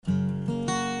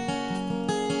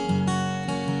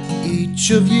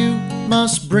Each of you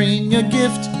must bring a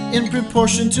gift in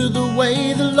proportion to the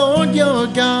way the Lord your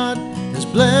God has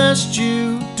blessed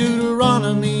you.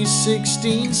 Deuteronomy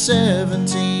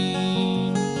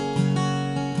 16:17.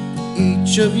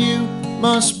 Each of you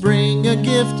must bring a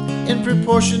gift in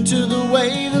proportion to the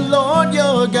way the Lord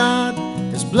your God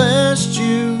has blessed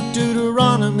you.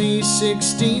 Deuteronomy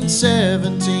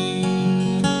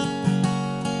 16:17.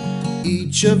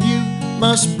 Each of you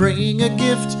must bring a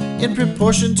gift in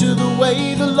proportion to the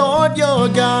way the Lord your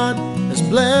God has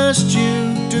blessed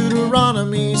you.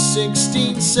 Deuteronomy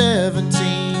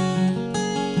 16:17.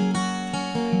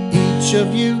 Each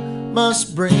of you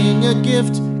must bring a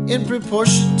gift in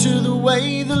proportion to the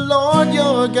way the Lord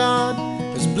your God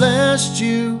has blessed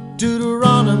you.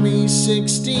 Deuteronomy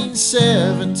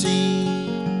 16:17.